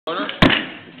Order.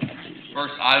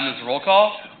 First item is roll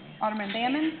call. Alderman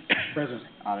Bamman. Present.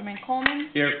 Alderman Coleman.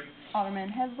 Here. Alderman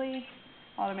Headley.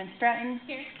 Alderman Stratton.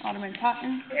 Here. Alderman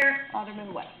Totten. Here.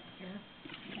 Alderman West. Here.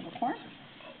 Alderman Corn.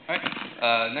 All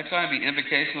right. Next item will be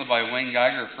invocation by Wayne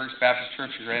Geiger of First Baptist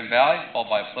Church in Grand Valley, followed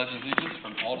by a pledge of allegiance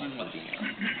from Alderman West.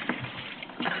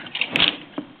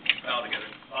 Bow together.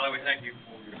 Father, we thank you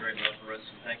for your great love for us,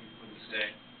 and thank you for this day.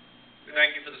 We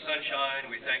thank you for the sunshine.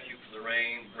 We thank you for the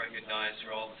rain. We recognize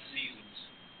through all the seasons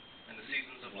and the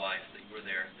seasons of life that you are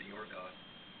there, that you are God.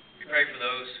 We pray for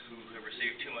those who have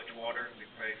received too much water. We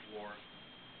pray for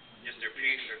just their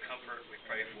peace, their comfort. We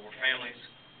pray for families.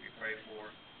 We pray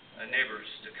for neighbors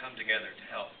to come together to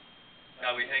help.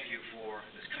 God, we thank you for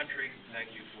this country. We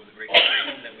thank you for the great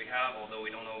freedom that we have, although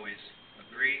we don't always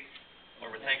agree.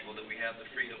 Lord, we're thankful that we have the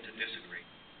freedom to disagree.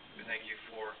 We thank you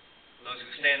for those who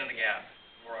stand in the gap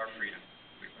for our freedom.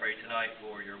 We pray tonight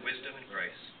for your wisdom and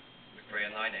grace. We pray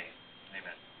in thy name.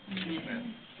 Amen.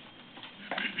 Amen.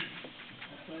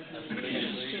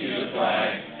 Allegiance to the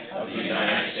flag of the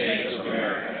United States of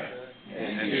America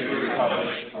and to the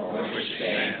republic for which it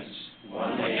stands,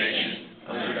 one nation,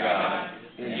 under God,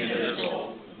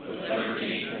 indivisible, with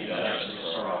liberty and justice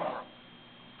for all.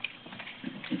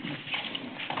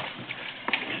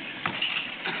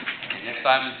 Next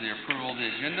item is the approval of the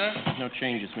agenda. No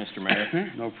changes, Mr.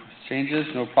 Mayor. No changes,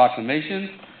 no proclamations.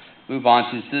 Move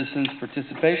on to citizens'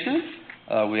 participation.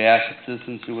 We ask that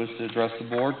citizens who wish to address the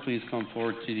board, please come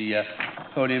forward to the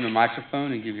podium and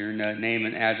microphone and give your name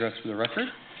and address for the record.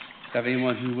 Do you have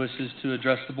anyone who wishes to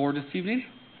address the board this evening?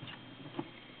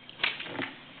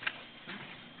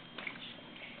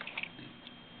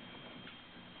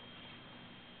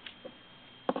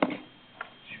 All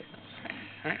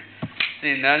right.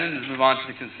 Seeing none, let's move on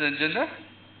to the consent agenda.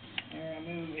 I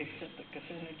move we accept the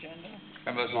consent agenda.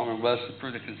 I have Alderman West to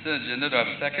approve the consent agenda. Do I have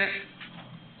a second?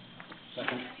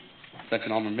 Second.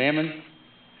 Second, Alderman Bamman.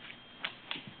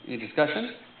 Any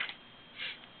discussion?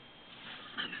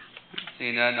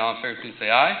 Seeing none, all in favor, please say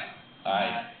aye.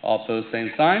 Aye. All opposed,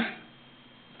 same sign.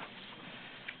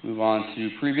 Move on to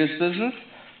previous business.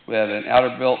 We have an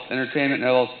Outerbuilt Entertainment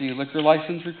LLC liquor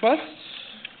license request.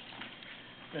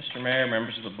 Mr. Mayor,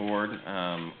 members of the board,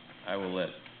 I will let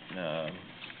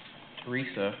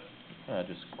Teresa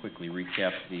just quickly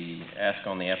recap the ask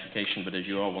on the application, but as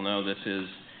you all will know, this is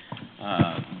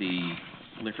the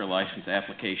liquor license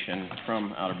application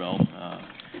from Outerbuilt.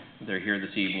 They're here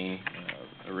this evening.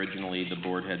 Originally, the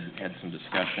board had some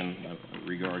discussion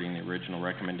regarding the original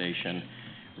recommendation.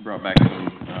 We brought back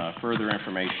some further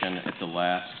information at the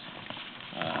last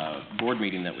board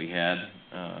meeting that we had,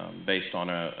 based on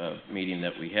a meeting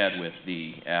that we had with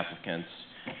the applicants.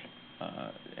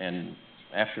 And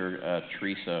after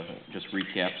Teresa just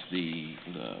recaps the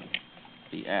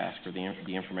ask or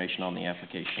the information on the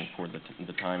application for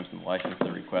the times and the license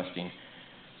they're requesting,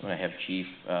 I'm going to have Chief.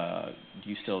 Do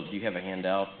you have a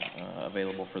handout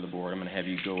available for the board? I'm going to have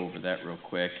you go over that real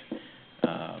quick.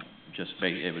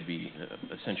 It would be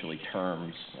essentially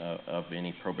terms of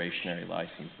any probationary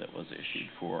license that was issued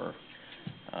for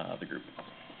the group.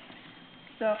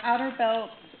 So Outerbuilt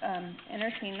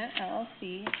Entertainment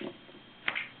LLC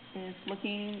is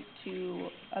looking to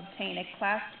obtain a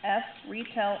Class F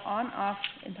retail on-off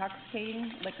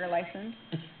intoxicating liquor license,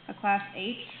 a Class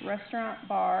H restaurant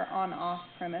bar on-off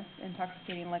premise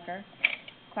intoxicating liquor,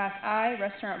 Class I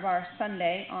restaurant bar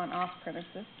Sunday on-off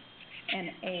premises, and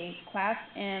a Class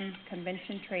M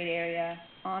convention trade area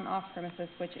on-off premises,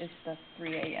 which is the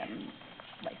 3 a.m.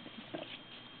 license. So,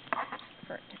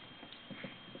 correct.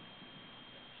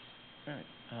 All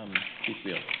right, Chief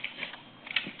Beal.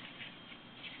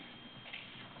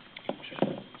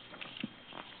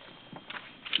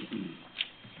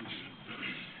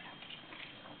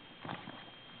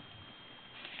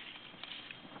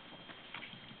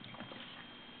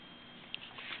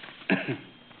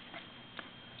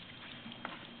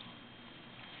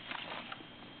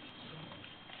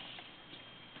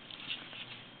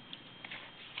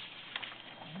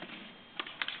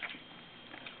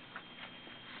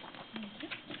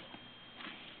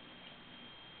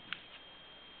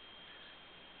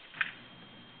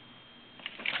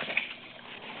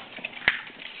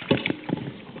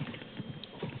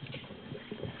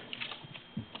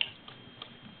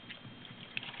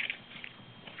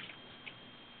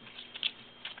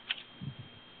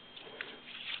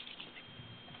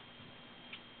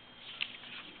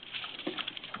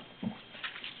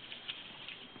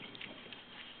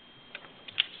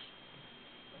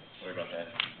 Sorry about that.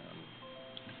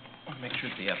 I'll make sure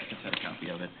that the applicants have a copy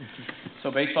of it.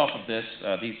 So based off of this,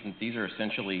 these are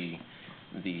essentially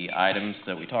the items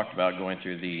that we talked about going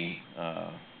through the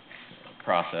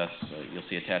process. You'll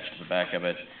see attached to the back of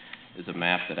it is a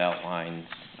map that outlines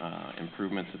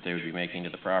improvements that they would be making to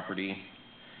the property.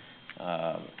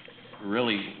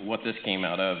 Really, what this came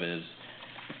out of is,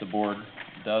 if the board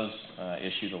does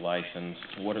issue the license,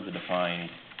 what are the defined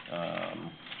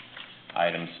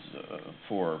items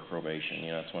for probation?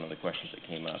 You know, that's one of the questions that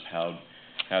came up.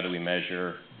 How do we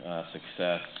measure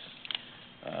success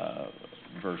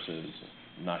versus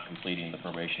not completing the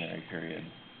probationary period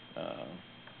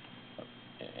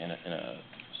in a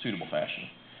suitable fashion?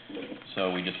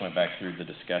 So we just went back through the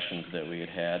discussions that we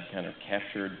had, kind of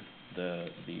captured the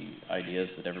ideas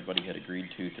that everybody had agreed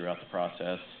to throughout the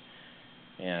process,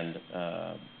 and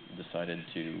decided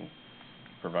to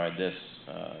provide this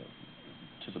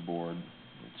to the board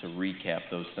to recap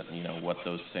those, you know, what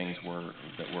those things were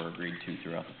that were agreed to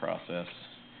throughout the process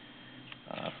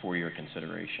for your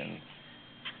consideration.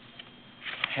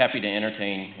 Happy to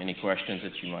entertain any questions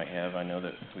that you might have. I know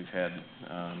that we've had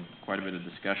quite a bit of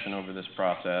discussion over this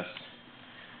process.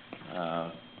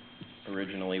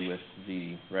 Originally with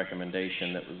the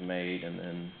recommendation that was made and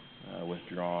then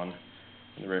withdrawn.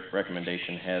 The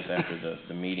recommendation has, after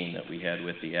the meeting that we had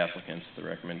with the applicants, the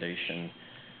recommendation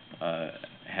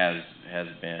has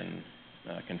been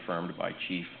confirmed by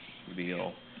Chief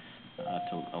Beal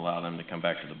to allow them to come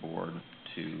back to the board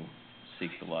to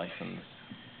seek the license.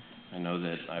 I know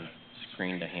that I've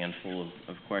screened a handful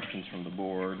of questions from the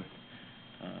board.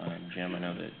 Jim, I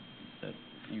know that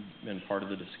you've been part of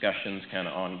the discussions, kind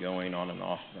of ongoing, on and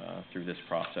off through this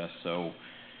process. So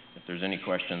if there's any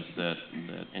questions that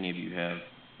any of you have,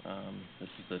 this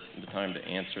is the time to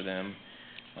answer them.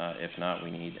 If not,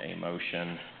 we need a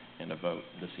motion and a vote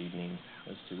this evening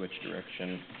as to which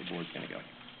direction the board's going to go.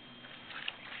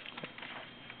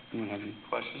 Anyone have any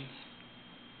questions?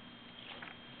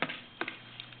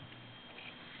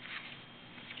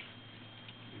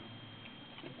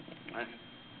 All right.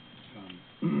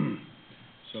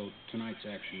 So tonight's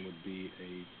action would be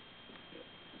a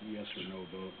yes or no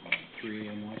vote on 3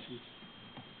 AM license?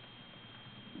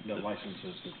 The license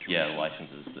is the tree. Yeah, the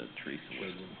license is the tree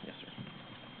solicitor. Yes, sir.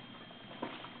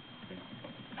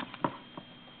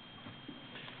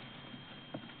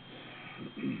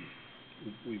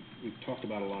 We've talked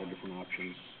about a lot of different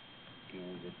options, you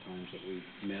know, the times that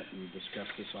we've met and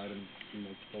discussed this item on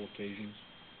multiple occasions.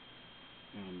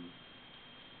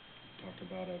 Talked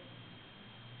about a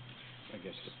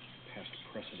past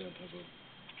precedent of a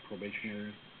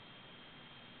probationary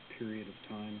period of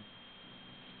time.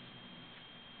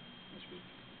 As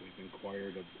we've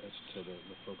inquired as to the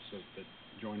folks that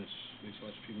join us these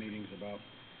last few meetings about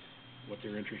what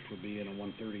their interest would be in a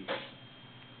 130.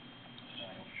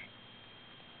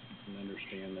 And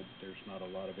understand that there's not a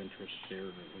lot of interest there,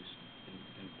 or at least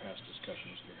in past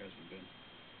discussions there hasn't been.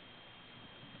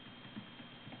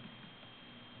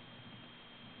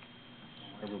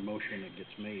 Whatever motion that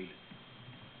gets made,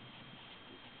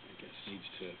 I guess, needs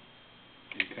to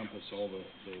encompass all the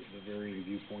varying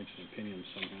viewpoints and opinions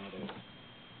somehow to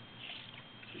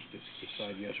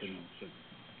decide yes or no. So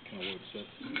kind of where it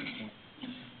sits at this point.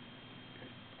 Okay.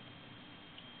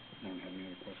 I don't have any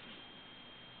other questions.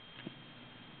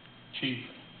 Chief,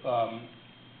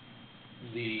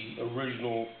 the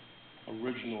original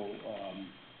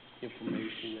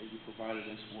information that you provided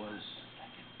us was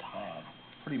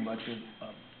pretty much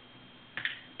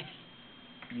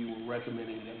you were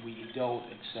recommending that we don't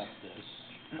accept this.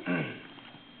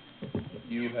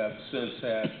 You have since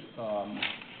had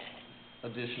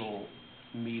additional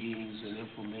meetings and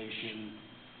information.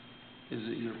 Is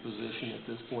it your position at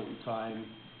this point in time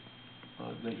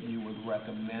that you would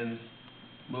recommend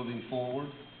moving forward?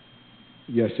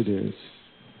 Yes, it is.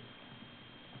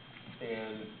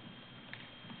 And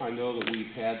I know that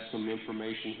we've had some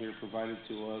information here provided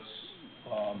to us.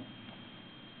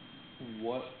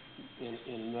 What, in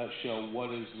a nutshell,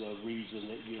 what is the reason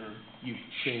that you've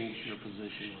changed your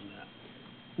position on that?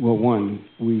 Well, one,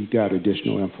 we got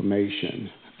additional information.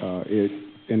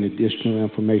 And additional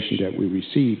information that we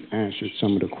received answered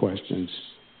some of the questions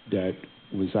that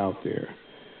was out there.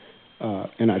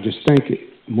 And I just think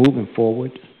moving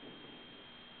forward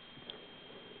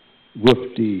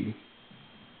with the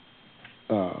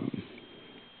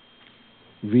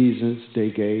reasons they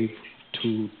gave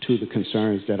to the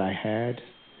concerns that I had,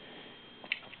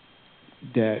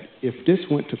 that if this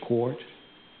went to court,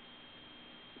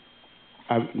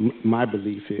 my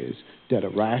belief is that a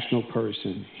rational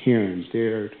person hearing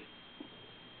their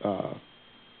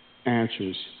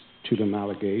answers to them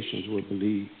allegations would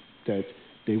believe that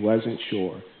they wasn't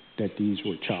sure that these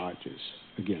were charges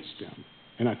against them.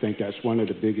 And I think that's one of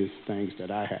the biggest things that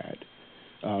I had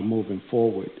moving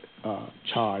forward,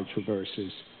 charge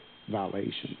versus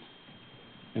violation.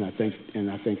 And I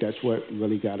think that's what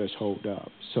really got us hold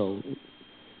up. So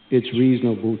it's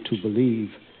reasonable to believe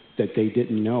that they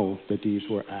didn't know that these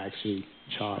were actually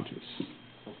charges.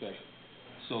 Okay.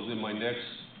 So then my next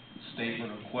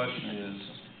statement or question is,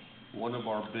 one of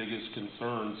our biggest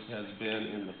concerns has been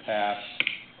in the past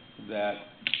that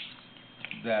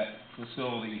that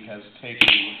facility has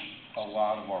taken a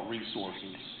lot of our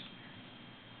resources.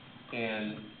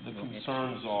 And the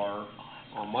concerns are,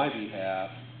 on my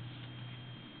behalf,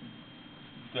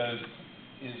 is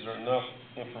there enough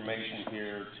information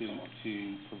here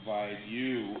to provide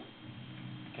you,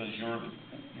 because you're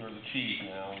the chief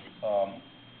now,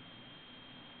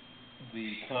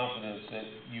 the confidence that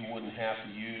you wouldn't have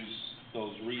to use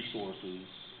those resources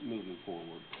moving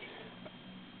forward?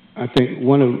 I think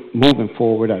moving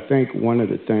forward, I think one of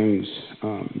the things,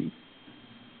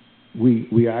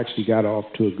 we actually got off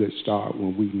to a good start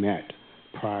when we met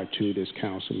prior to this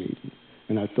council meeting.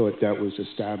 And I thought that was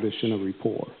establishing a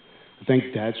rapport. I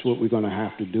think that's what we're going to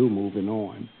have to do moving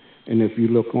on. And if you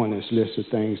look on this list of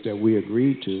things that we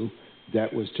agreed to,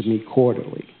 that was to meet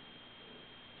quarterly.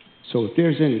 So if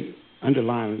there's any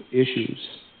underlying issues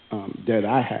that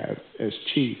I have as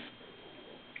chief,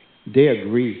 they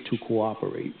agreed to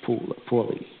cooperate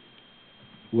fully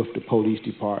with the police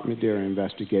department, their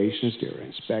investigations, their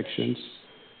inspections,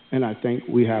 and I think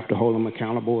we have to hold them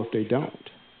accountable if they don't.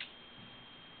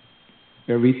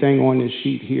 Everything on this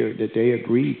sheet here that they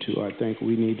agreed to, I think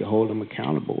we need to hold them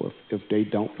accountable if they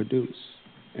don't produce,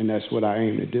 and that's what I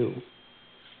aim to do.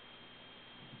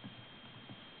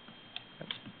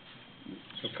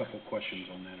 So a couple questions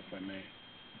on that, if I may.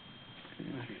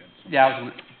 Yeah,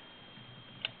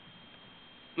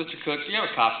 Mr. Cook, do you have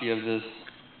a copy of this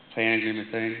plan agreement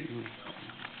thing?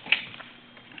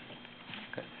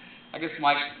 Okay. I guess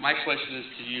my question is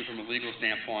to you from a legal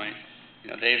standpoint. You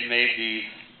know, they've made these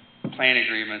plan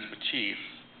agreements with Chief.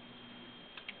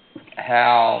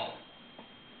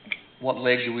 What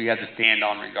leg do we have to stand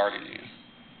on regarding these?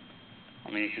 I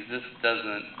mean, because this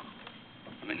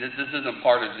isn't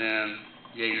part of them,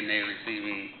 yea or nay,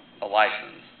 receiving a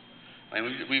license. I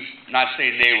mean, we've not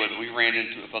saying they would, we ran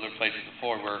into it other places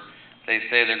before where they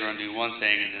say they're going to do one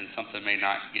thing and then something may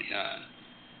not get done.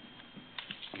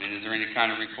 I mean, is there any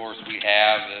kind of recourse we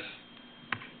have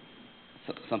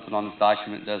if something on this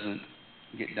document doesn't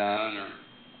get done or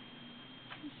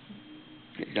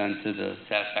get done to the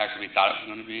satisfaction we thought it was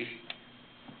going to be?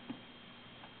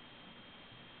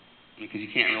 I mean, because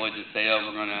you can't really just say, oh,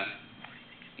 we're going to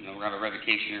have a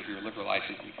revocation here for your liquor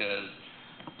license because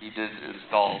you did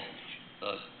install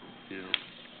the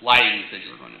lighting you said you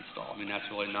were going to install. I mean, that's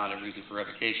really not a reason for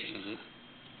revocation, is it?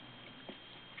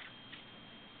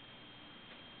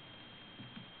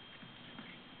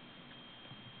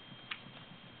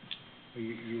 Well,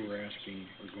 you were asking,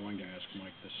 or going to ask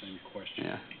Mike the same question.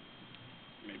 Yeah.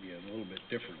 Maybe a little bit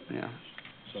differently. Yeah.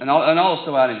 So, And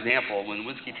also, an example, when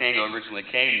Whiskey Tango originally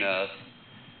came to us,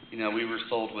 we were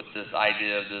sold with this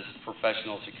idea of this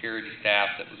professional security staff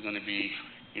that was going to be,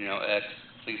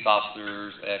 ex-police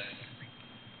officers,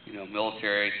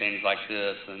 military, things like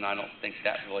this, and I don't think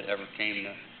that really ever came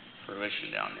to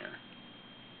fruition down there.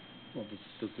 well,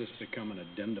 does this become an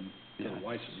addendum to Yeah. the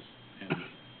license?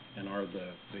 And are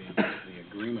the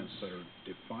agreements that are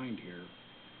defined here,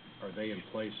 are they in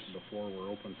place before we're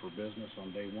open for business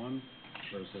on day one?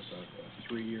 Or is this a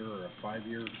 3-year or a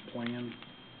 5-year plan?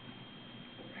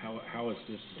 How is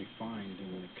this defined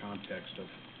in the context of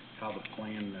how the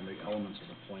plan and the elements of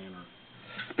the plan are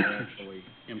actually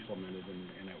implemented and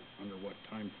under what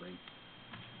time frame?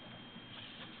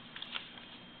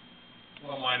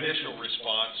 Well, my initial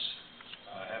response,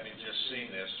 having just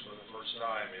seen this for the first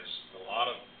time, is a lot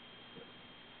of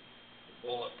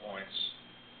bullet points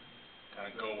kind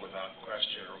of go without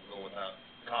question or go without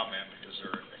comment because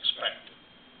they're expected.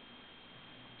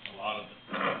 A lot of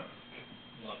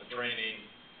the training,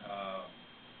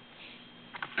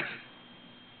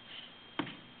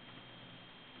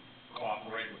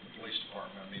 cooperate with the police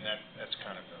department. I mean, that's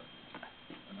kind of a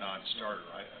non-starter.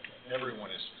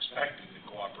 Everyone is expected to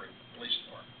cooperate with the police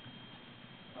department.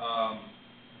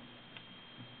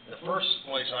 The first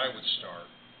place I would start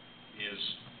is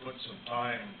put some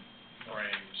time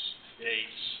frames,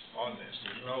 dates on this.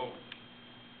 There's no,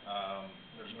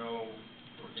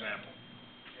 for example,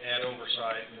 add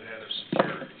oversight to head of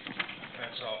security,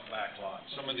 fence off back lot.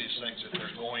 Some of these things that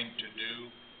they're going to do,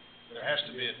 there has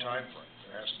to be a time frame.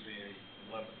 There has to be a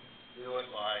limit. Do it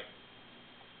by,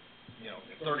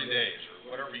 30 days or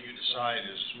whatever you decide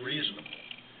is reasonable.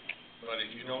 But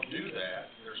if you don't do that,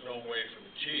 there's no way for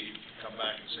the chief to come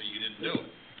back and say you didn't do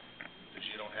it, because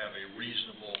you don't have a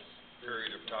reasonable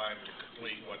period of time to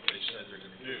complete what they said they're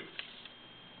going to do.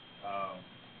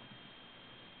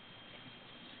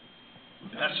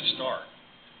 that's a start.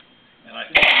 And I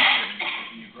think if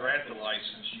you grant the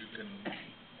license, you can,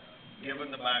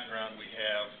 given the background we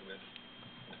have with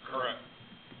the current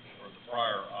or the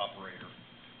prior operator,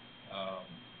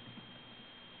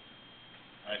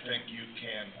 I think you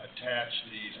can attach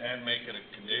these and make it a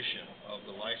condition of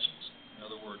the license. In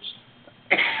other words,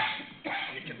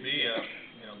 it can be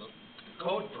the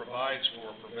code provides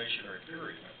for a probationary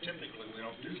period. Now, typically, we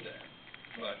don't do that,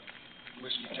 but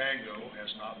Whiskey Tango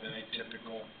has not been a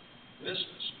typical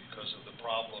business because of the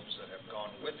problems that have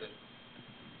gone with it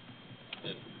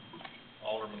that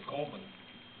Alderman Coleman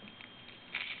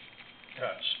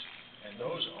touched. And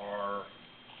those are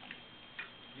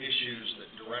issues that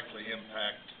directly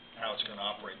impact how it's going to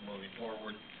operate moving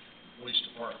forward, police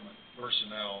department,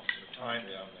 personnel, the time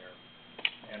down there.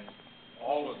 And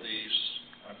all of these,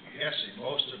 I'm guessing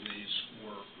most of these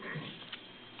were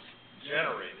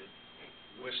generated,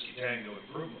 Whiskey Tango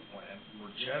Improvement Plan,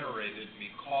 were generated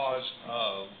because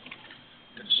of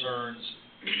concerns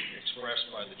expressed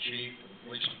by the chief and the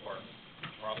police department,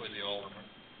 probably the alderman,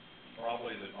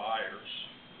 probably the buyers,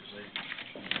 because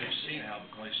they've seen how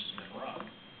the place has been run.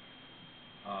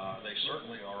 They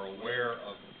certainly are aware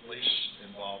of the police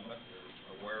involvement.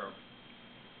 They're aware of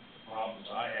the problems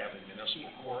I have in municipal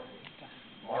court with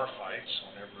bar fights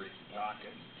on every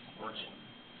docket, virtually.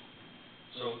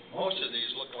 So most of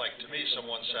these look like, to me,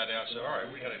 someone sat down and said, all right,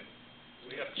 we got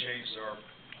to change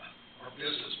our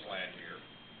business plan here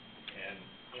and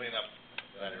clean up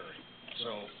that area.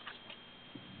 So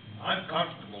I'm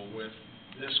comfortable with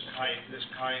this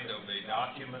kind of a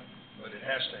document, but it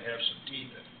has to have some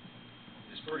teeth in it.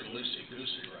 It's pretty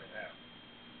loosey-goosey right now.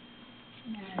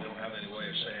 They don't have any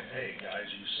way of saying, hey, guys,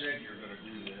 you said you're going to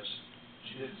do this, but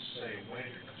you didn't say when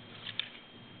you're going to do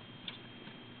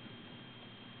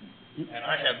it. And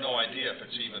I have no idea if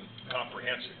it's even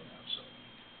comprehensive enough, so.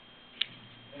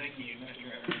 Thank you, Mr.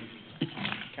 Evans.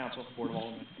 Council, Board of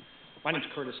Aldermen. My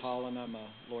name's Curtis Holland. I'm a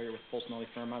lawyer with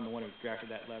Polsonelli Firm. I'm the one who drafted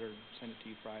that letter and sent it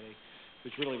to you Friday,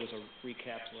 which really was a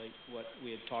recapitulate what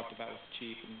we had talked about with the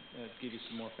chief and give you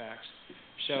some more facts.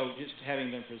 So just having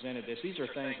been presented this, these are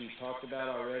things we've talked about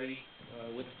already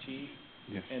with the chief,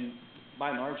 and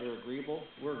by and large they're agreeable.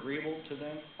 We're agreeable to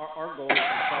them. Our goal is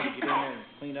to try to get in there and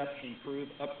clean up, improve,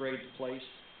 upgrade the place,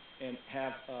 and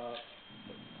have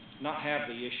not have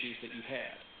the issues that you've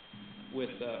had with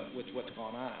what's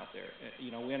gone on out there.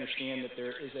 We understand that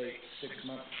there is a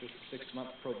six-month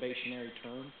probationary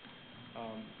term.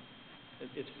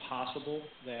 It's possible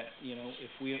that if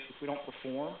we don't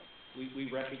perform, we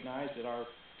recognize that our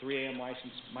 3 a.m.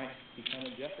 license might become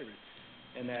in jeopardy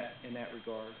in that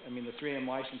regard. I mean, the 3 a.m.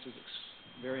 license is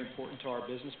very important to our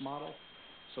business model,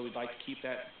 so we'd like to keep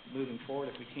that moving forward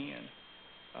if we can.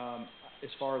 As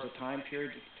far as a time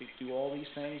period to do all these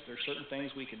things, there are certain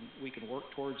things we can work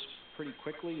towards pretty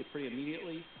quickly, pretty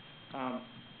immediately.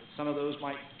 Some of those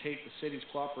might take the city's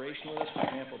cooperation with us, for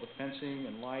example, the fencing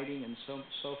and lighting and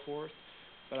so forth.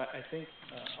 But I think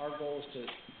our goal is to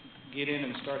get in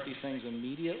and start these things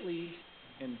immediately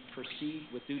and proceed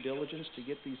with due diligence to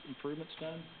get these improvements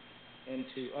done and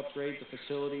to upgrade the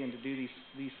facility and to do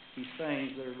these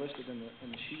things that are listed in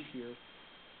the sheet here.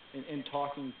 In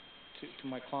talking to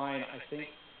my client, I think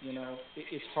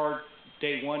it's hard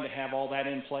day one to have all that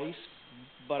in place,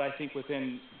 but I think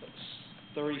within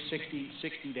 30,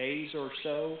 60 days or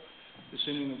so,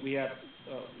 assuming that we have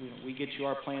we get you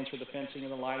our plans for the fencing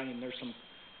and the lighting, and there's some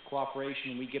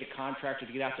cooperation, and we get a contractor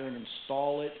to get out there and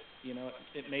install it.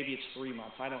 Maybe it's 3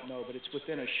 months. I don't know, but it's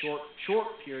within a short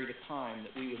period of time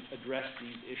that we would address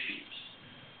these issues.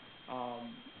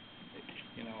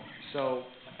 So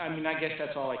I mean, I guess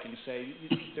that's all I can say.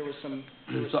 There was some.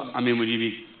 I mean,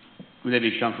 would they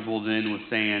be comfortable then with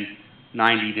saying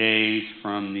 90 days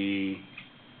from the,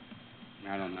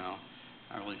 I don't know,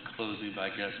 not really closing, but I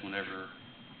guess whenever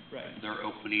they're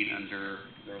opening under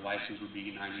their license would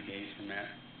be 90 days from that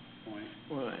point?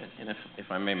 Well, and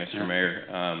if I may, Mr. Mayor,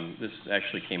 this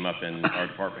actually came up in our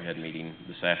department head meeting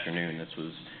this afternoon. This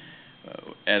was,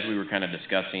 as we were kind of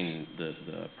discussing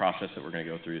the process that we're going to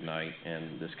go through tonight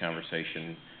and this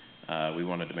conversation, we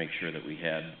wanted to make sure that we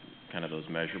had kind of those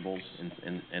measurables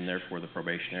in there for the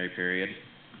probationary period.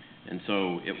 And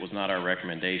so it was not our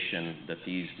recommendation that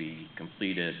these be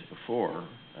completed before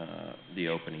the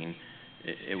opening.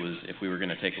 It was, if we were going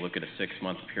to take a look at a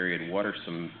 6-month period, what are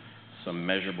some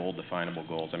measurable, definable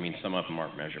goals? I mean, some of them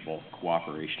aren't measurable.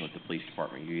 Cooperation with the police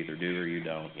department, you either do or you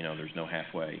don't. There's no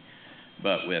halfway.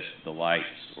 But with the lights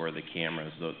or the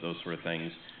cameras, those sort of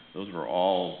things, those were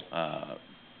all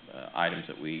items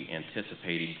that we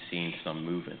anticipated seeing some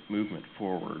movement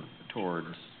forward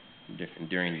towards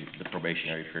during the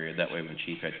probationary period. That way, when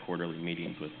Chief had quarterly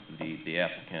meetings with the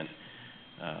applicant,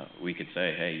 we could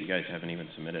say, hey, you guys haven't even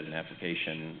submitted an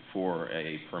application for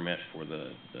a permit for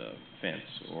the fence,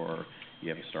 or you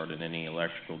haven't started any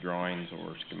electrical drawings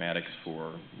or schematics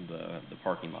for the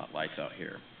parking lot lights out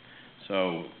here.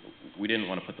 So we didn't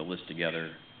want to put the list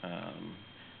together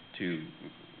to,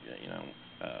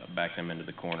 back them into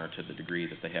the corner to the degree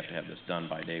that they have to have this done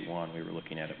by day one. We were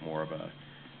looking at it more of a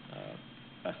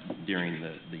during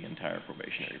the entire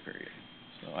probationary period.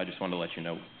 So I just wanted to let you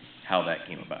know how that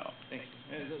came about. Thanks.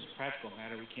 As a practical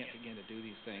matter, we can't begin to do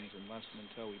these things unless and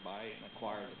until we buy it and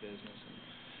acquire the business. And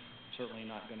certainly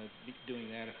not going to be doing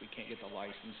that if we can't get the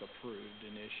license approved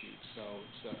and issued. So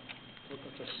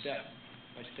it's a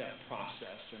step-by-step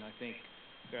process, and I think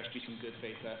there has to be some good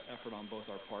faith effort on both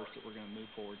our parts that we're going to move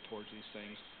forward towards these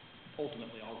things.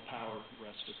 Ultimately, all the power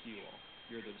rests with you all.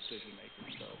 You're the decision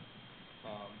makers. So,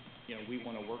 we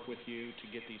want to work with you to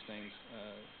get these things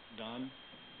done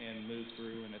and move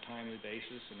through in a timely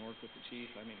basis and work with the chief.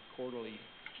 I mean, quarterly,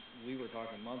 we were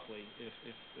talking monthly. If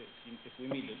we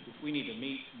need to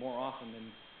meet more often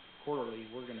than quarterly,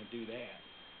 we're going to do that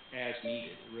as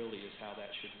needed. Really is how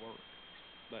that should work.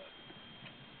 But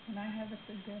can I have a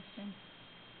suggestion?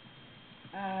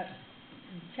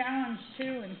 Challenge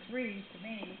 2 and 3 to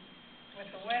me, with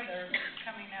the weather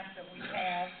coming up that we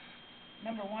have,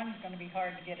 number 1 is going to be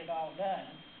hard to get it all done.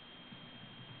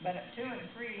 But at 2 and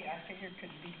 3, I figured could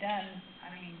be done,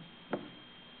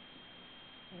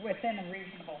 within a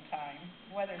reasonable time.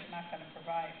 Weather's not going to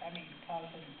cause any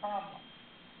problems.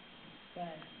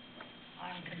 But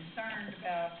I'm concerned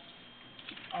about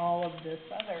all of this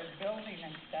other building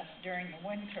and stuff during the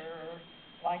winter,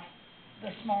 like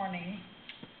this morning.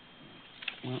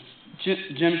 Well,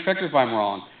 Jim, correct me if I'm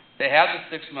wrong. They have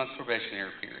the 6-month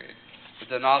probationary period, but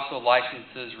then also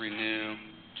licenses renew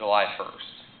July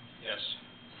 1st. Yes.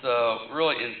 So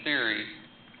really, in theory,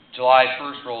 July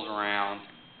 1st rolls around,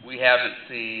 we haven't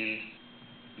seen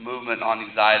movement on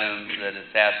these items that is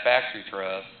satisfactory to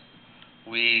us.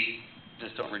 We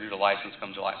just don't renew the license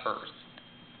come July 1st.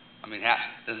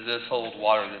 Does this hold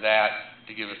water to that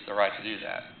to give us the right to do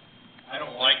that? I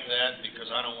don't like that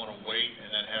because I don't want to wait and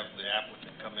then have the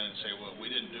applicant come in and say, well, we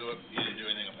didn't do it, you didn't do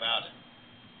anything about it.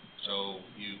 So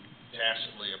you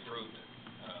tacitly approved it.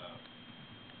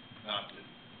 Not that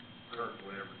Kurt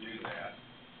would ever do that,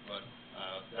 but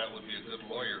that would be a good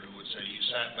lawyer who would say, you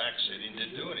sat back, said you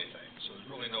didn't do anything. So there's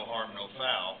really no harm, no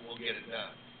foul. We'll get it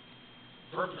done.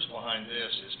 The purpose behind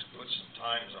this is to put some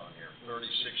times on here. 30,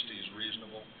 60 is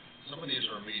reasonable. Some of these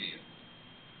are immediate.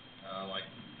 Like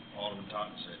Alderman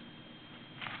Totten said.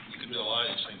 You can do a lot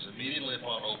of these things immediately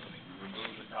upon opening.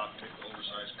 Remove the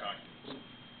oversized cocktails.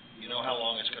 You know how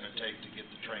long it's going to take to get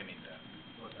the training done.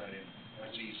 Put that in.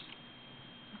 That's easy.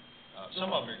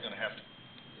 Some of them you're going to have to,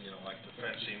 like the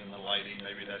fencing and the lighting,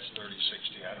 maybe that's 30,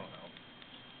 60, I don't know.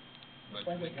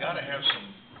 But we've got to have some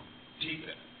teeth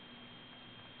in it.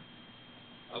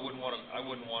 I wouldn't want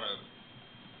to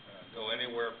go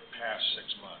anywhere past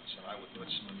 6 months, and I would put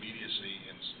some immediacy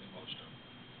in most of them.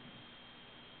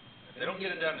 If they don't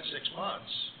get it done in 6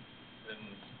 months, then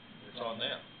it's on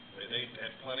them. They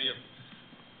have plenty of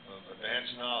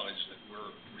advanced knowledge that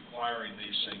we're requiring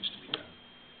these things to be done.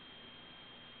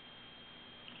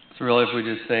 So really, if we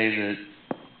just say that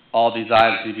all these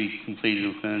items need to be completed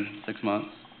within 6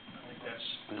 months? I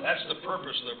think that's the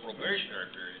purpose of the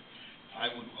probationary period. I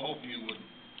would hope you would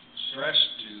stress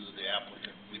to the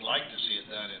applicant, we'd like to see it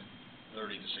done in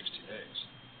 30 to 60 days.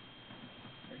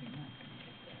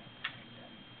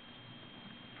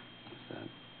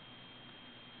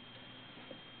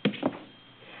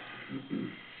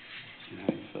 How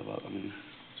do you feel about,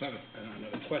 So I have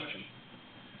another question.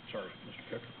 Sorry, Mr.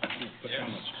 Cook. I'm going to put you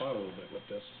on the spot a little bit with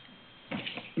this.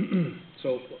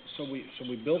 So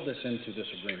we build this into this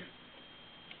agreement.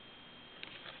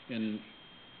 And,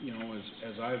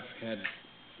 as I've had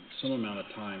some amount of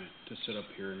time to sit up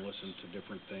here and listen to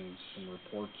different things, some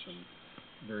reports and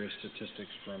various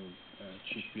statistics from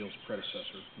Chief Beal's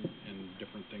predecessor and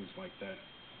different things like that,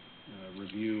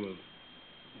 review of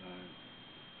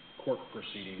court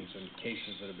proceedings and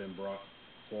cases that have been brought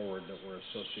forward that were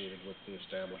associated with the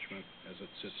establishment as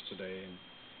it sits today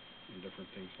and different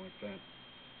things like that.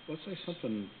 Let's say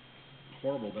something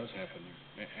horrible does happen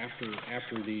there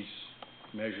after these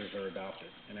measures are adopted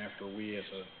and after we as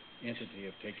a entity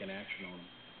have taken action on them.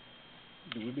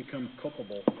 Do we become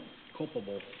culpable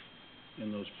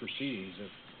in those proceedings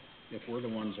if we're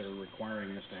the ones that are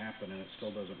requiring this to happen and it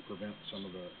still doesn't prevent some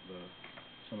of the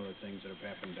things that have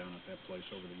happened down at that place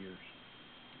over the years?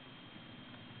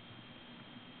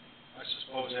 I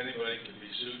suppose anybody can be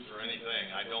sued for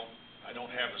anything. I don't I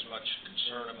don't have as much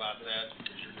concern about that,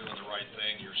 because you're doing the right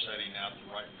thing, you're setting out the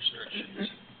right restrictions.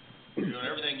 You're doing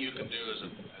everything you can do as a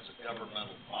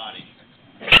governmental body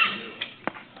to do it.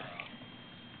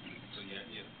 So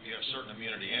you have certain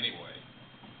immunity anyway,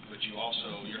 but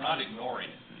you're not ignoring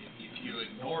it. If you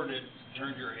ignored it,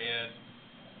 turned your head,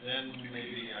 then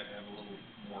maybe I'd have a little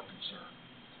more concern.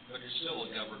 But it's still a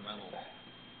governmental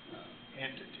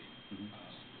entity.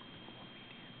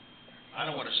 I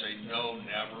don't want to say no,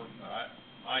 never, but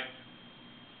my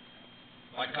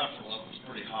comfort level is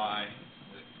pretty high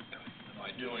that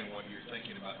by doing what you're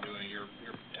thinking about doing, you're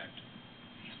protected.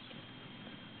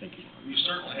 Thank you. You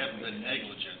certainly haven't been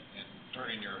negligent in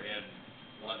turning your head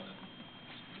and letting them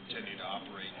continue to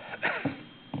operate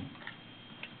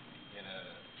in a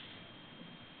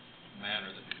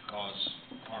manner that could cause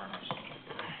harm.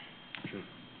 Sure.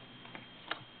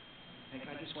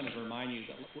 I just wanted to remind you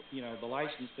that, the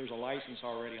license, there's a license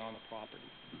already on the property.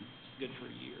 It's good for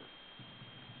a year.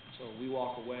 So we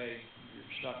walk away, you're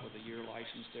stuck with a year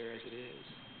license there as it is.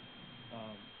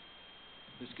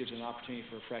 This gives an opportunity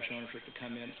for a fresh ownership to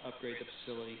come in, upgrade the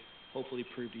facility, hopefully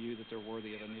prove to you that they're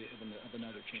worthy of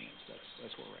another chance.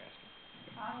 That's what we're asking.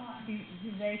 How long do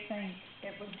they think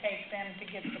it would take them to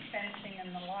get the fencing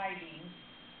and the lighting?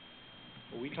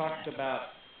 Well, we talked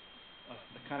about a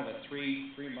kind of a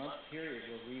three-month period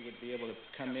where we would be able to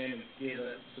come in and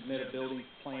submit a building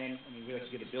plan. I mean, we have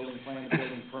to get a building plan, a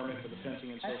building permit for the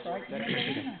fencing and so forth.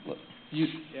 You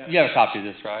have a copy of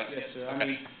this, right? Yes, sir. I Okay.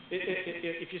 mean,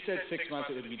 if you said 6 months,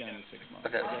 it would be done in 6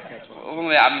 months. Okay. That's what Well, we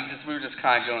were just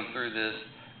kind of going through this.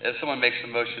 If someone makes a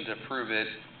motion to approve it,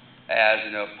 as,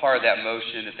 part of that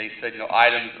motion, if they said,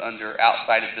 items under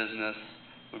outside of business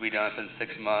would be done within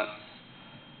 6 months,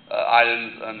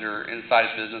 items under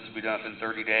inside of business would be done within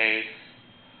 30 days,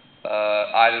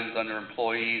 items under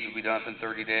employees would be done within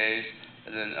 30 days,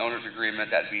 and then owner's agreement,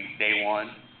 that'd be day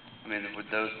one. I mean, would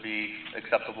those be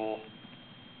acceptable?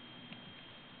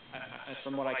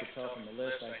 From what I could tell from the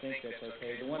list, I think that's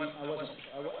okay. The one I wasn't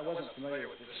familiar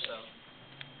with this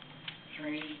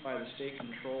training by the state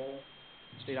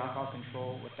alcohol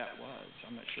control, what that was.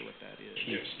 I'm not sure what that is.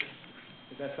 Yes.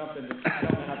 Is that something that, I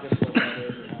don't know how difficult that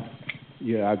is or not.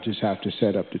 Yeah, I just have to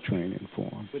set up the training for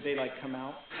them. Would they come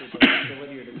out to the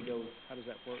facility, or do we go, how does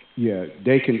that work? Yeah,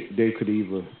 they could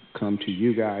either come to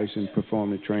you guys and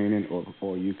perform the training,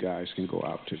 or you guys can go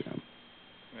out to them.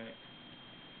 Right.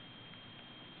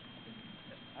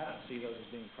 I don't see those as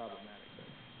being problematic, but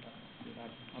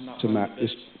I'm not.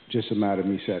 It's just a matter of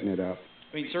me setting it up.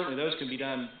 I mean, certainly those can be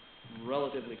done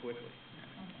relatively quickly,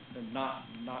 and not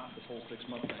this whole 6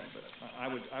 month thing. But I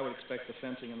would expect the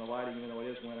fencing and the lighting, even though it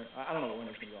is winter. I don't know what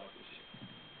winter's gonna be like this year.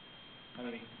 I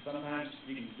mean, sometimes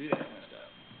you can do that kind of stuff.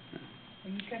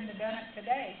 Well, you couldn't have done it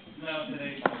today. No,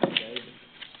 today's not the day.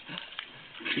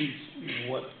 Chief,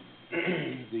 what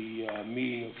the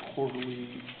meeting of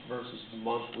quarterly versus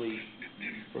monthly,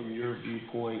 from your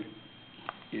viewpoint,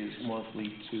 is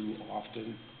monthly too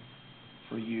often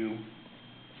for you?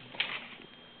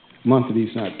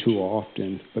 Monthly's not too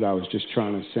often, but I was just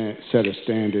trying to set a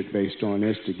standard based on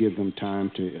this to give them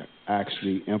time to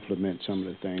actually implement some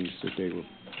of the things that they were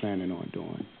planning on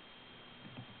doing.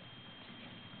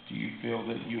 Do you feel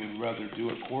that you would rather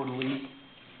do it quarterly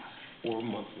or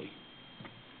monthly?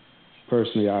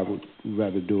 Personally, I would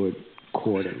rather do it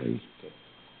quarterly. Okay.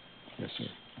 Yes, sir.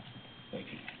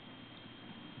 Thank you.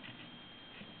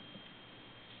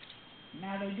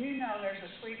 Now, they do know there's a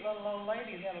sweet little old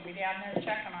lady that'll be down there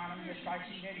checking on them just like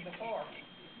she did before.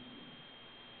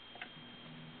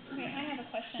 Okay, I have a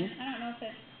question. I don't know if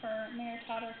it's for Mayor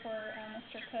Todd or for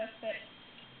Mr. Cook, but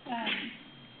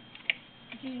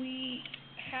do we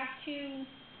have to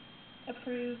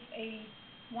approve a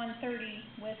 130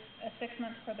 with a 6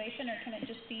 month probation, or can it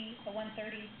just be a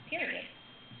 130 period?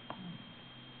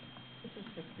 This is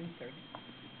for 330.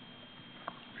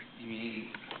 You mean,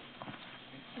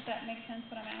 Does that make sense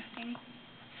what I'm asking?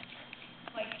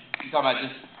 Like, you talking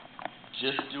about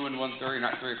just doing 1:30,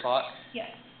 not 3 o'clock? yes.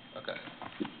 Okay.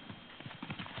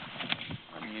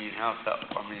 I mean, how's that,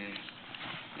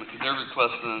 because they're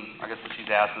requesting, I guess what she's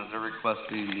asking is they're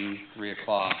requesting the 3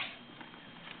 o'clock.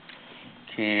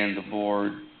 Can the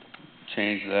board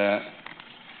change that?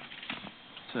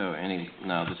 So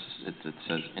it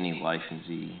says any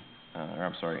licensee,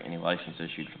 any license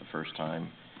issued for the first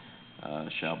time,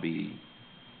 shall be,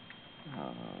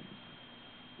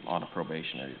 on a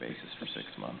probationary basis for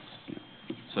 6 months.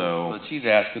 So. What she's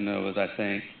asking though is, I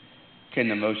think, can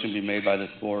the motion be made by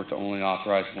this board to only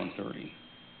authorize 130?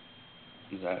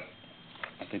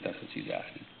 I think that's what she's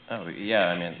asking. Oh, yeah,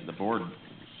 I mean, the board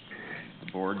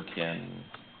can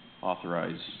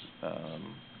authorize,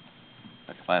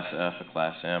 a Class F, a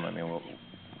Class M, I mean, well,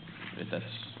 that's,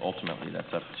 ultimately,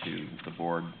 that's up to the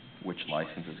board which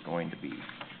license is going to be,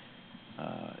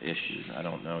 issued. I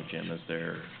don't know, Jim, is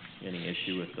there any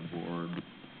issue with the board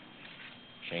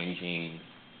changing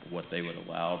what they would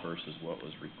allow versus what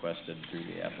was requested through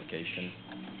the application?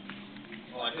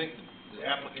 Well, I think the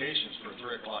application's for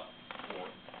 3 o'clock for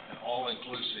an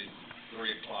all-inclusive 3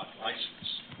 o'clock license.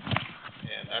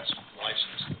 And that's a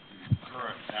license that the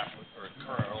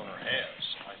current owner has.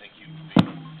 I think it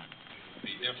would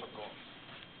be difficult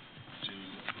to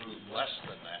approve less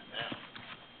than that now.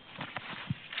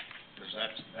 Because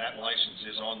that license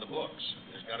is on the books.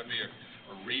 There's gotta be a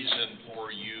reason for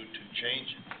you to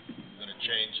change it. If you're gonna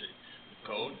change the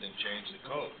code, then change the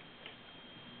code.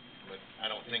 But I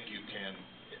don't think you can,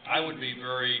 I would be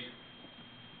very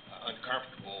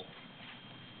uncomfortable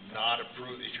not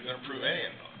approve, if you're gonna approve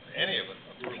any of it,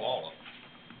 approve all of it.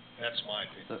 That's my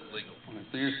opinion, legal.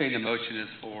 So you're saying the motion is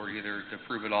for either to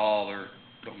approve it all or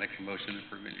don't make a motion to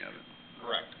approve any of it?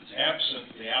 Correct.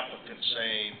 Absent the applicant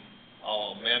saying,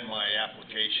 I'll amend my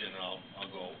application and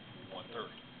I'll go 130,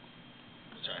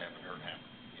 which I haven't heard happen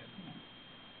yet.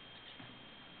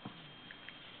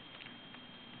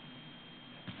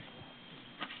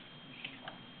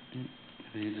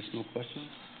 Any additional questions?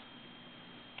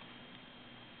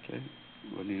 Okay,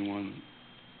 would anyone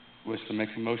wish to make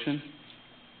a motion?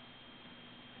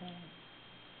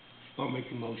 I'll make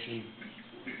a motion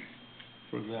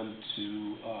for them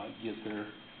to, get their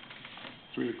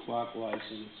 3 o'clock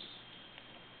license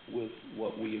with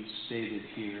what we have stated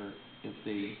here, if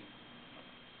they,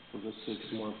 for the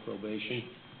 6-month probation,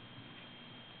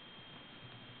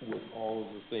 with all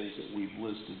of the things that we've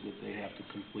listed that they have to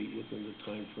complete within the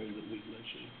time frame that we've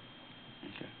mentioned.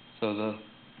 Okay, so the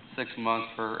 6 months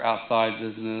for outside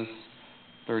business,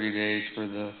 30 days for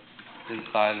the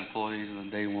inside employees, and then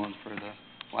day 1 for the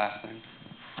last thing.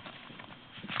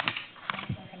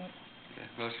 Okay,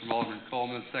 motion from Alderman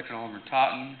Coleman, second Alderman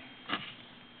Totten.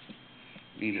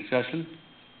 Any discussion?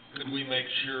 Could we make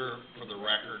sure for the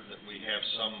record that we have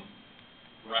some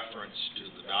reference to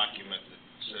the document that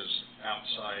says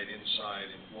outside, inside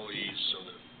employees, so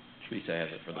that Teresa has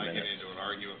it for the I minutes. get into an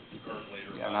argument with Kurt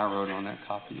later? Yeah, and I wrote on that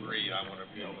copy. Agreed, I want to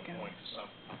be able to point to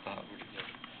something. I thought we did.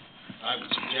 I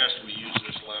would suggest we use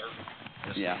this letter.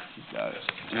 Yeah, she's got it.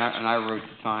 And I wrote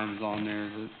the times on there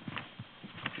that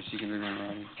she can read my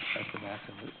writing at the back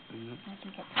of it. Isn't it? I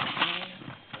can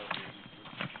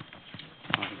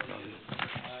tell you.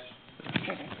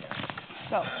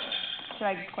 So, should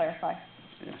I just clarify?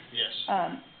 Yeah. Yes.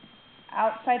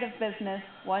 Outside of business,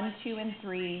 1, 2, and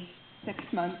 3,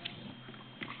 6 months.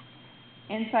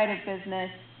 Inside of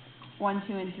business, 1,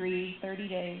 2, and 3, 30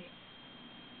 days.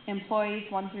 Employees,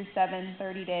 1 through 7,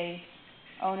 30 days.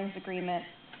 Owner's agreement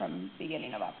from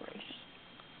beginning of operation.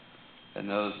 And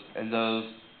those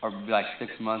are like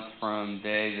 6 months from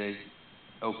day they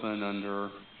open under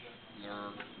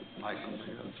their license.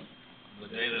 The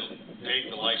date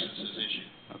the license is issued.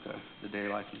 Okay, the day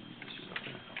license is issued,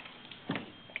 okay.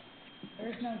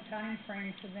 There's no time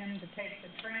frame for them to take the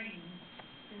training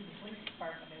through the police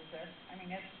department, is there? I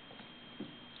mean, it's,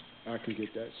 I can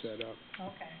get that set up.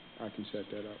 okay. I can set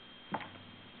that up.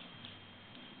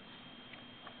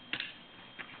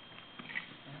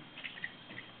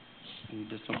 Any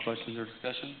additional questions or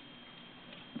discussion?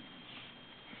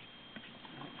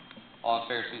 All in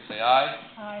favor, please say aye.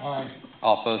 Aye.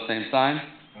 All opposed, same sign.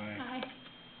 Aye.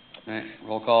 Right,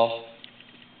 roll call.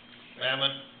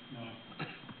 Hammond? No.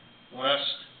 West?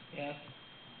 Yes.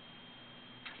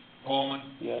 Coleman?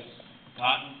 Yes.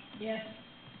 Totten? Yes.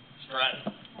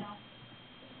 Stratton? No.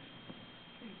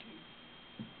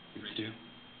 3-2.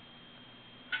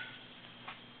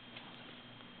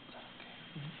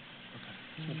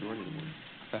 Majority of the board.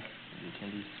 Okay. The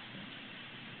attendees.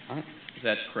 All right. Is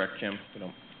that correct, Jim?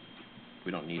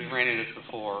 We don't need. We ran into this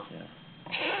before. Yeah,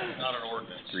 Not an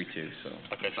ordinance. 3-2, so.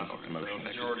 Okay, it's not it's a ordinance. motion.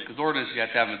 Majority. Because ordinance, you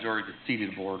have to have a majority to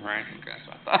seated board, right? Okay,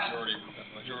 so I thought.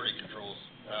 Majority controls,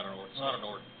 not an ordinance, not an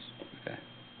ordinance. Okay.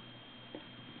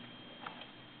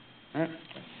 All right.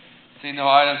 Seeing no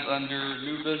items under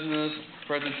new business,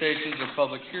 presentations, or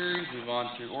public hearings, move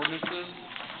on to ordinances.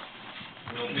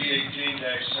 Bill B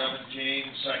 18-17,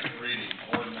 second reading,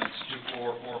 ordinance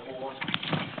 2444.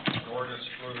 An ordinance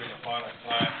approving the final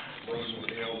plat of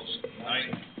Rosewood Hills,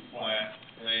 9th plat,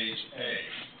 Phase A.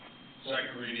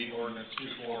 Second reading, ordinance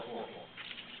 2444.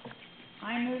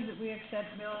 I move that we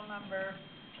accept bill number,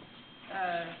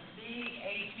 B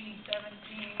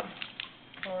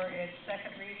 1817 for its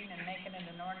second reading and making it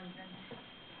an ordinance.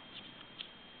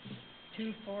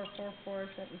 2444,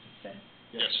 is that what you said?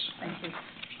 Yes. Thank you.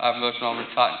 I have a motion,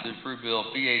 Alderman Totten, to approve Bill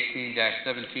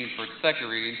B-18-17 for its second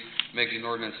reading, making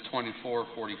ordinance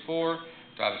 2444.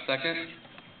 Do I have a second?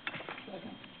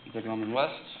 Second. Second, Alderman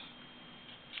West.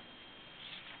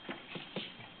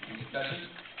 Any discussion?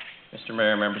 Mr.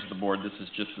 Mayor, members of the board, this is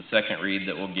just the second read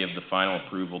that will give the final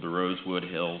approval to Rosewood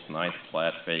Hills Ninth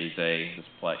Plat Phase A. This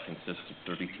plat consists of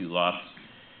 32 lots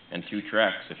and 2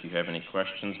 tracts. If you have any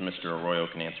questions, Mr. Arroyo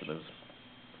can answer those.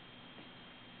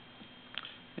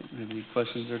 Any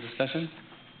questions or discussion?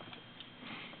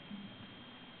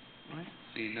 All right,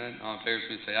 seeing none, all in favor,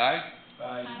 please say aye.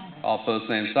 Aye. All opposed,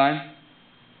 same sign.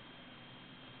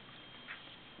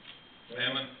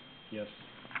 Salmon, Yes.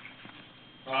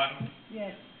 Totten,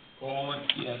 Yes. Coleman,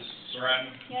 Yes.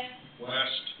 Stratton, Yes.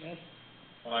 West, Yes.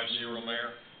 5-0,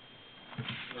 Mayor.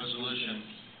 Resolution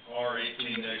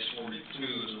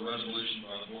R-18-42 is a resolution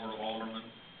by the Board of Aldermen,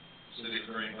 City of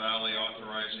Green Valley,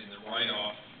 authorizing the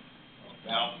write-off of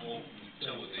doubtful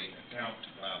utility account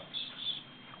balances.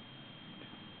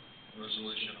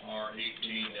 Resolution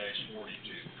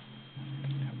R-18-42.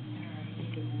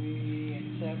 Do we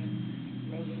accept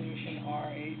resolution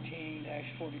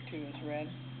R-18-42 as read?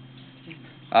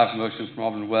 I have a motion from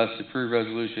Alderman West to approve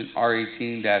resolution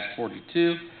R-18-42.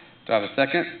 Do I have a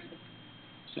second?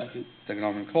 Second. Second,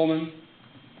 Alderman Coleman.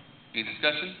 Any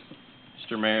discussion?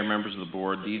 Mr. Mayor, members of the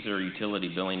board, these are utility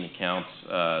billing accounts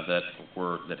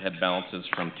that had balances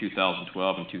from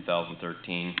 2012 and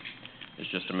 2013. It's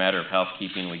just a matter of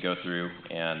housekeeping. We go through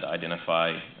and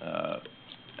identify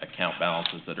account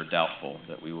balances that are doubtful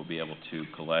that we will be able to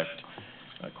collect.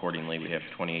 Accordingly, we have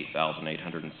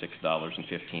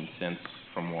 $28,806.15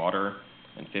 from water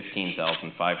and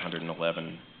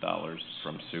 $15,511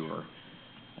 from sewer.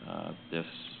 This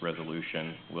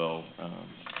resolution will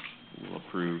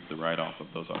approve the write-off of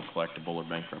those uncollectible or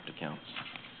bankrupt accounts.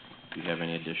 If you have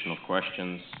any additional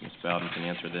questions, Ms. Bowden can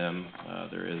answer them.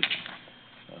 There is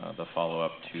the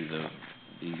follow-up to the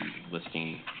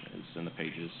listing is in the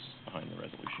pages behind the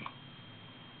resolution.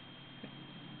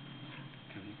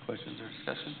 Any questions or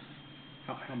discussion?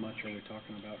 How much are we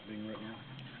talking about being written off?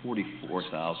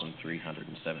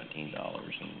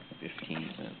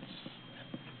 $44,317.15.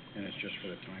 And it's just for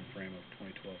the time frame of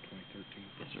 2012, 2013?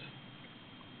 Yes, sir.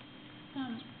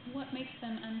 What makes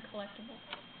them uncollectible?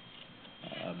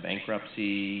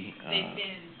 Bankruptcy, They've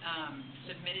been,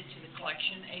 submitted to the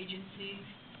collection agencies,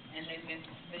 and they've been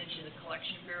submitted to the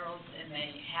collection bureaus, and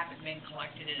they haven't been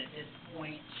collected, and at this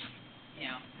point, you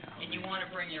know, and you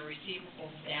wanna bring your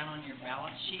receivables down on your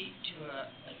balance sheet to a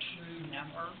true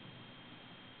number,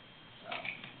 so.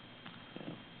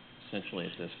 essentially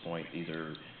at this point, these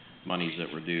are monies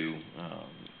that were due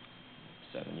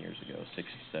 7 years ago, 6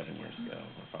 to 7 years ago,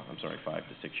 or 5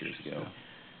 to 6 years ago.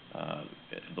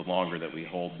 The longer that we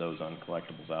hold those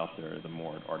uncollectibles out there, the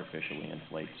more it artificially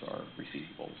inflates our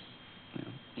receivables. Yeah.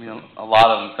 You know, a lot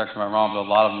of them, correct me if I'm wrong, but a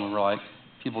lot of them were like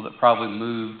people that probably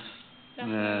moved, That's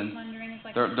and what I was then wondering, is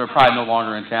like. they're probably no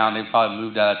longer in town. They probably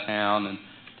moved out of town and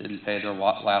didn't pay their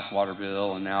last water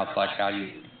bill, and now it's like how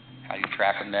you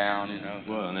track them down, you know?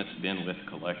 Well, and it's been with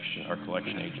our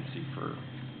collection agency for,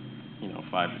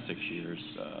 5 to 6 years.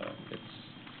 It's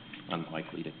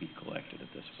unlikely to be collected at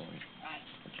this point,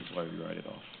 which is why we write it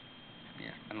off.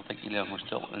 Yeah, I don't think any of them are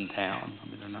still in town. I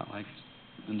mean, they're not like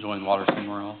enjoying water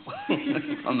somewhere else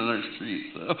on another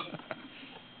street, so.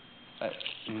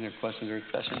 Any other questions or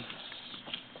discussion?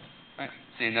 All right,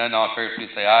 seeing none, all in favor, please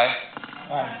say aye.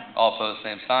 Aye. All opposed,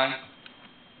 same sign.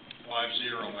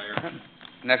 5-0, Mayor.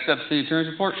 Next up, city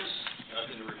attorney's reports.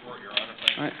 Nothing to report, Your Honor. Thank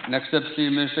you. All right, next up, city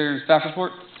administrator and staff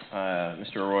reports.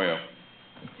 Mr. Arroyo.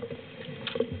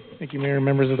 Thank you, Mayor and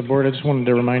members of the board. I just wanted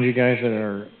to remind you guys that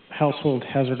our household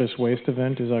hazardous waste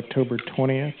event is October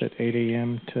 20th at 8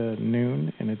 a.m. to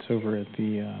noon, and it's over at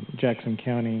the Jackson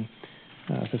County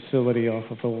facility off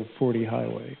of Old 40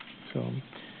 Highway. So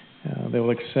they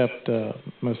will accept,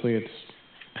 mostly it's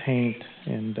paint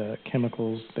and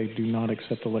chemicals. They do not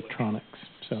accept electronics.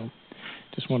 So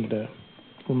just wanted to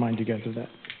remind you guys of that.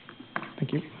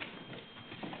 Thank you.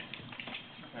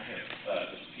 I have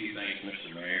just a few things,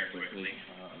 Mr. Mayor, quickly.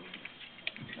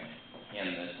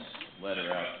 Hand this letter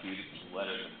out to you. This is a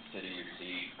letter that the city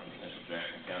received from the Central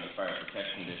Jackson County Fire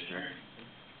Protection District.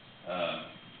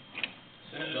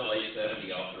 Senate Bill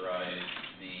 870 authorized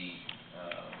the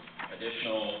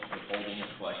additional withholding of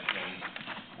collections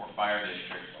for fire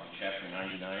districts on Chapter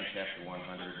 99, Chapter 100,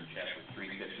 and Chapter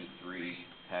 353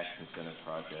 tax incentive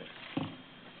projects.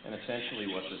 And essentially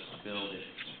what this bill did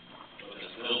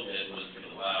was to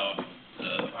allow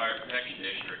the fire protection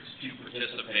districts to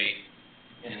participate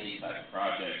in these type of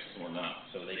projects or not.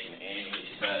 So they can annually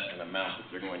set an amount that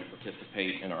they're going to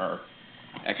participate in our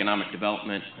economic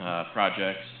development,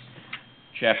 projects.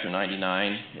 Chapter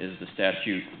 99 is the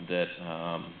statute that,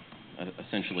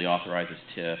 essentially authorizes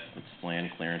TIF, it's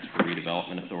Land Clearance for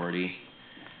Redevelopment Authority.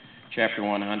 Chapter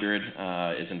 100,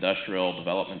 is industrial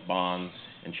development bonds,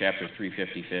 and Chapter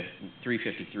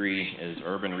 353 is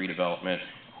urban redevelopment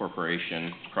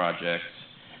corporation projects,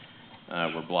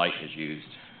 where blight is used.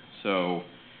 So,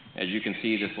 as you can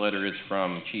see, this letter is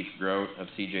from Chief Grote of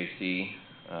CJC,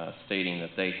 stating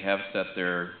that they have set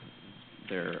their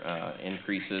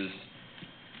increases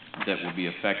that will be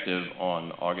effective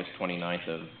on August 29th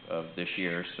of this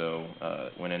year, so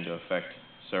it went into effect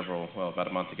about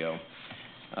a month ago.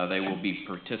 They will be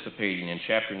participating in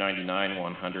Chapter 99,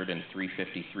 100, and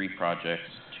 353 projects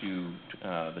to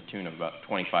the tune of about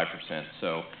 25%.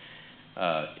 So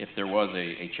if there was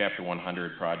a Chapter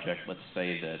 100 project, let's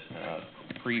say that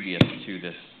previous to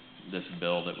this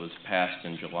bill that was passed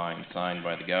in July and signed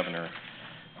by the governor,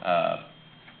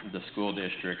 the school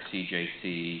district,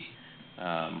 CJC,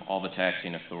 all the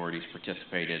taxing authorities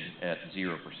participated at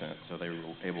 0%, so they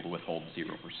were able to withhold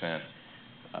 0%.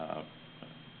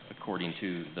 According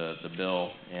to the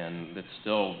bill, and it's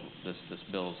still, this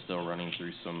bill is still running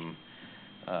through some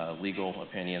legal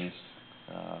opinions,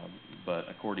 but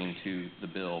according to the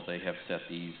bill, they have set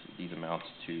these amounts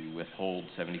to withhold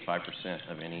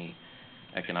 75% of any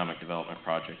economic development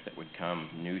project that would come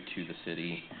new to the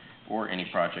city, or any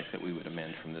project that we would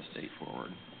amend from this date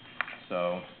forward.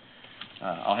 So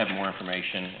I'll have more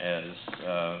information as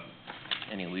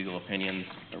any legal opinions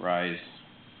arise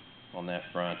on that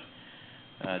front.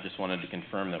 I just wanted to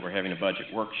confirm that we're having a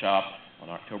budget workshop on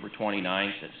October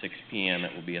 29th at 6 p.m.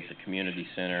 It will be at the Community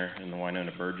Center in the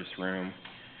Winona Burgess Room.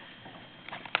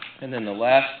 And then the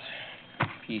last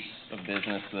piece of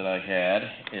business that I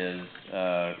had is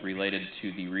related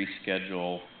to the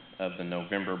reschedule of the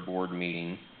November board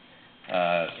meeting.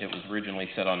 It was originally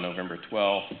set on November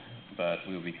 12th, but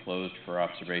we will be closed for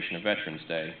observation of Veterans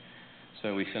Day.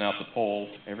 So we sent out the poll.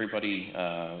 Everybody,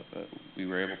 we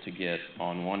were able to get,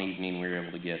 on one evening, we were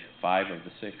able to get 5 of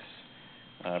the 6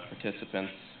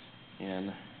 participants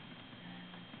in.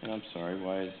 And I'm sorry,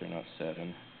 why is there not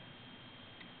 7?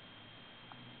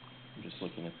 I'm just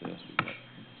looking at this. We've got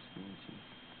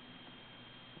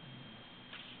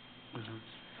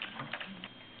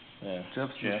Jeff,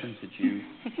 did you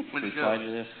reply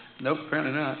to this? Nope,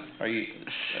 apparently not. Are you,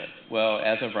 well,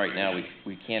 as of right now,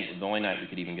 we can't, the only night we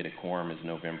could even get a quorum is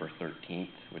November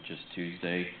 13th, which is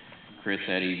Tuesday. Chris,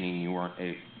 that evening you weren't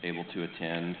able to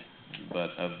attend, but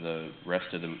of the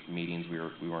rest of the meetings, we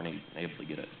weren't able to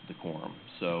get the quorum.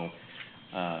 So,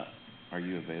 are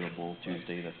you available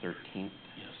Tuesday the 13th?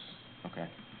 Yes. Okay.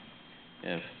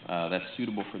 If that's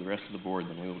suitable for the rest of the board,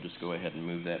 then we will just go ahead and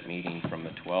move that meeting from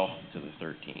the 12th to the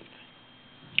 13th.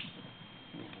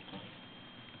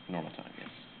 Normal time, yes.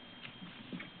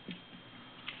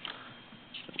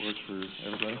 That works for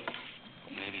everybody?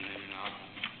 Maybe not.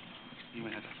 You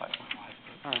may have to fight my wife,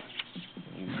 but all right.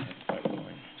 You may have to fight with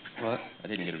mine. What? I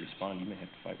didn't get a response. You may have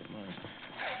to fight with mine.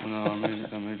 No, maybe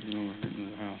you were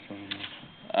in the house. I don't know.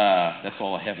 That's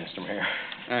all I have, Mr. Mayor.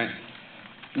 All right.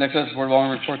 Next up is Board of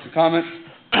Aldermen reports and comments.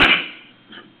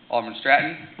 Alderman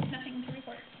Stratton. Nothing to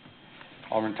report.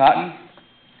 Alderman Totten.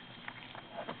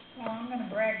 Well, I'm gonna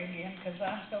brag again, because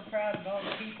I'm so proud of all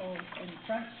the people in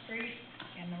Front Street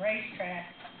and the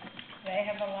racetrack. They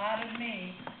have allotted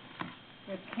me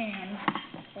with cans,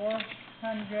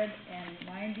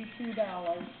 $492.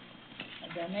 A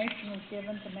donation was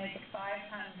given to make it $500.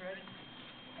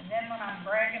 And then when I'm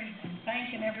bragging and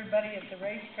thanking everybody at the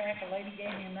racetrack, a lady gave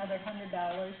me another $100.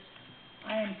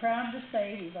 I am proud to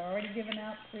say we've already given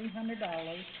out $300,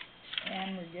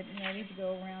 and we're getting ready to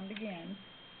go around again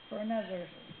for another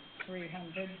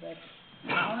 300, but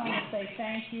I want to say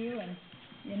thank you, and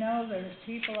you know, there's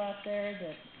people out there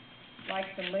that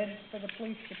like the lids for the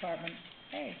police department.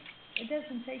 Hey, it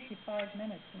doesn't take you 5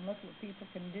 minutes, and look what people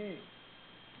can do.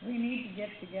 We need to get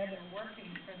together working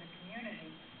for the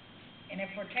community, and if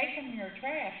we're taking your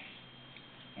trash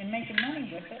and making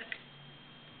money with it,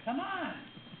 come on,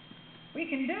 we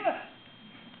can do it.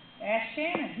 Ask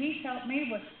Shannon, he's helped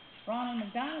me with Ronald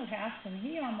McDonald House, and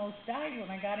he almost died when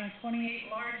I got him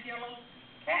 28 large yellow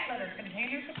cat litter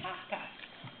containers of Pop Tarts.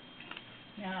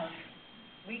 Now,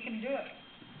 we can do it.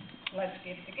 Let's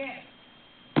get together.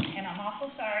 And I'm awful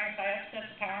sorry if I upset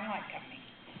the Power and Light Company,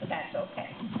 but that's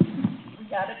okay. We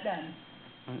got it done.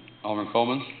 All right. Alderman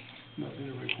Coleman. Nothing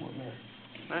to report, Mayor.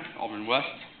 All right. Alderman West.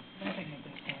 Nothing to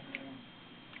report.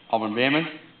 Alderman Bateman.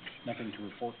 Nothing to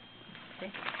report.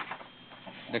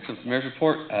 Next up is the mayor's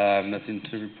report. Nothing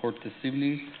to report this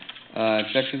evening.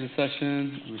 Executive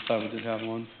session, we thought we did have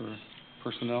one for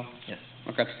personnel. Yes.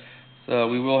 Okay. So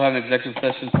We will have an executive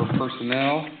session for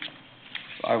personnel.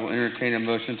 I will entertain a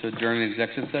motion to adjourn the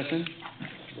executive session.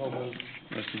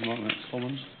 Mrs.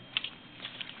 Coleman.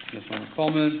 Mr.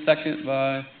 Coleman, second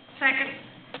by Second.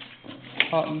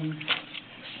 Cotton.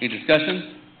 Any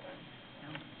discussion?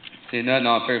 Seeing none,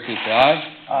 all in favor, please say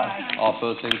aye. Aye. All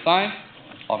opposed, same sign.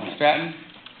 Alderman Stratton?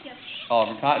 Yes.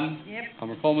 Alderman Cotton? Yep.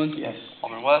 Alderman Coleman? Yes.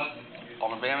 Alderman West?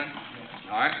 Alderman Bammon?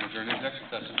 All right, we'll adjourn the executive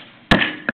session.